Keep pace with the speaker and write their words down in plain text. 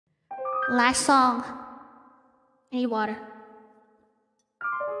Last song. I need water.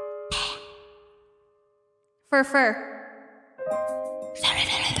 Fur.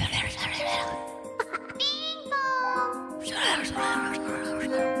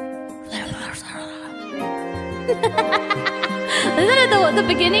 Isn't it the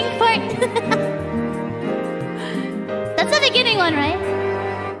beginning part? That's the beginning one, right?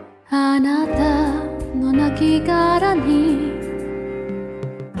 あなたの亡き殻に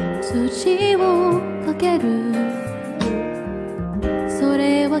土をかけるそ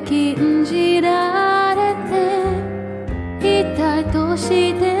れは禁じられていたいと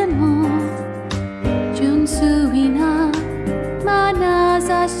しても純粋な眼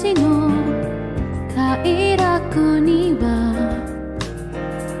差しの快楽には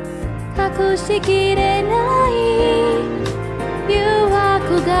隠しきれない誘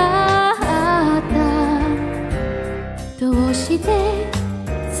惑があったどうして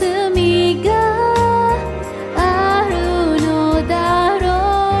罪があるのだろ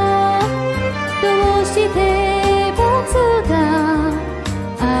うどうして罰が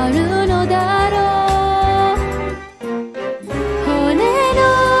あるのだろう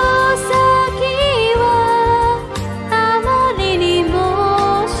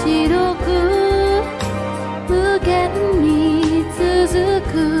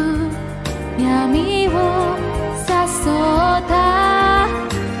闇を誘った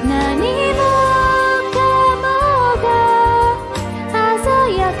何もかもが鮮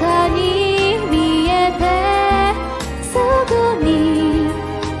やかに見えてすぐに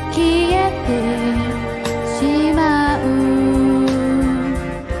消えてしまう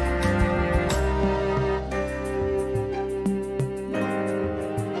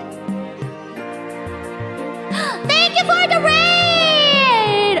Thank you for the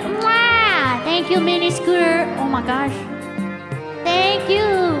raid! Thank you, mini scooter. Oh my gosh. Thank you.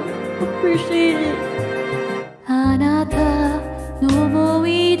 Appreciate it. あなたの思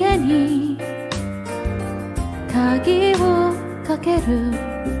い出に鍵をかける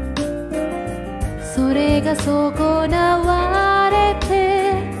それが損なわれ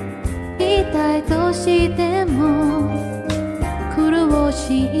ていたいとしても苦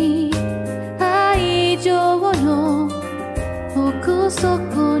しい愛情の奥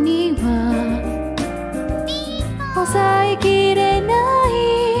底には抑えきれない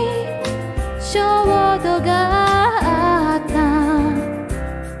衝動があった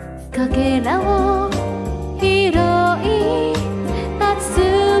かけらを拾い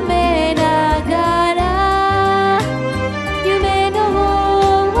集めながら夢の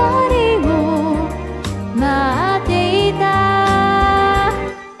終わりを待っていた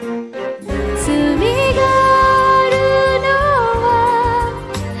罪があるのは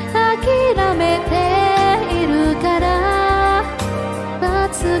諦めているから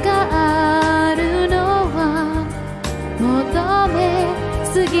罰があるのは求め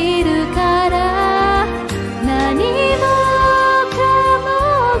すぎるから何もかも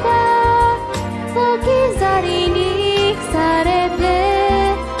が置き去りにされて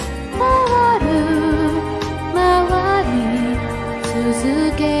回り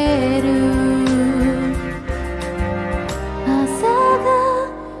続ける朝が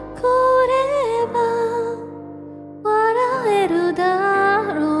来れば笑えるだ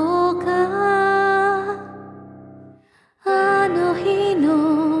ろうかあの日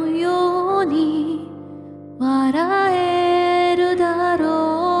のように笑えるだ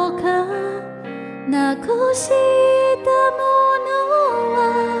ろうかなくしたものは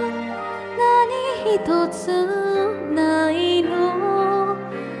何一つないの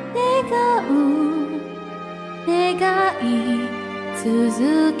願い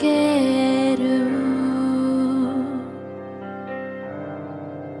続ける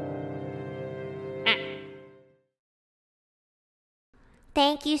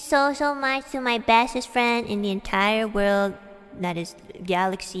Thank you so much to my bestest friend in the entire world, that is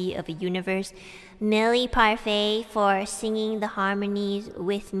galaxy of a universe, Millie Parfait, for singing the harmonies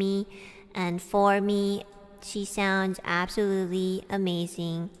with me and for me. She sounds absolutely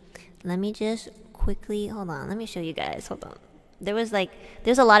amazing. Let me just quickly, hold on, let me show you guys, hold on. There's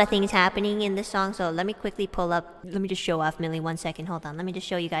a lot of things happening in this song, so let me quickly pull up, let me just show off Millie 1 second, hold on, let me just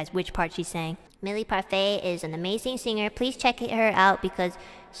show you guys which part she sang. Millie Parfait is an amazing singer. Please check her out because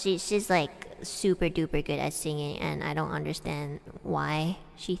she's like super duper good at singing, and I don't understand why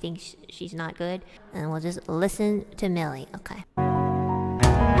she thinks she's not good. And we'll just listen to Millie, okay?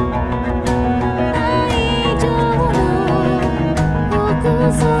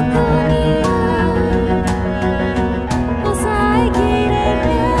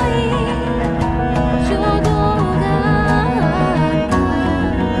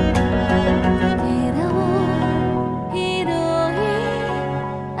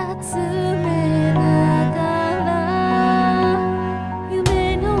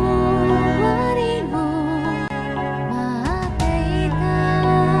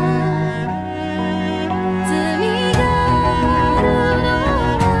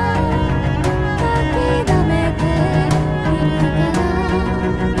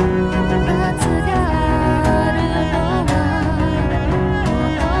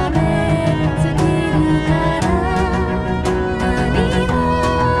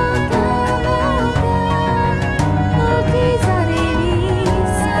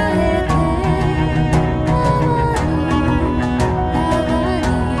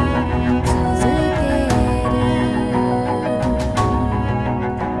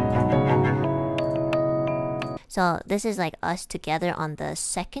 So this is like us together on the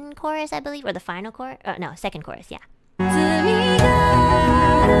second chorus, I believe, or the final chorus. No, second chorus, yeah.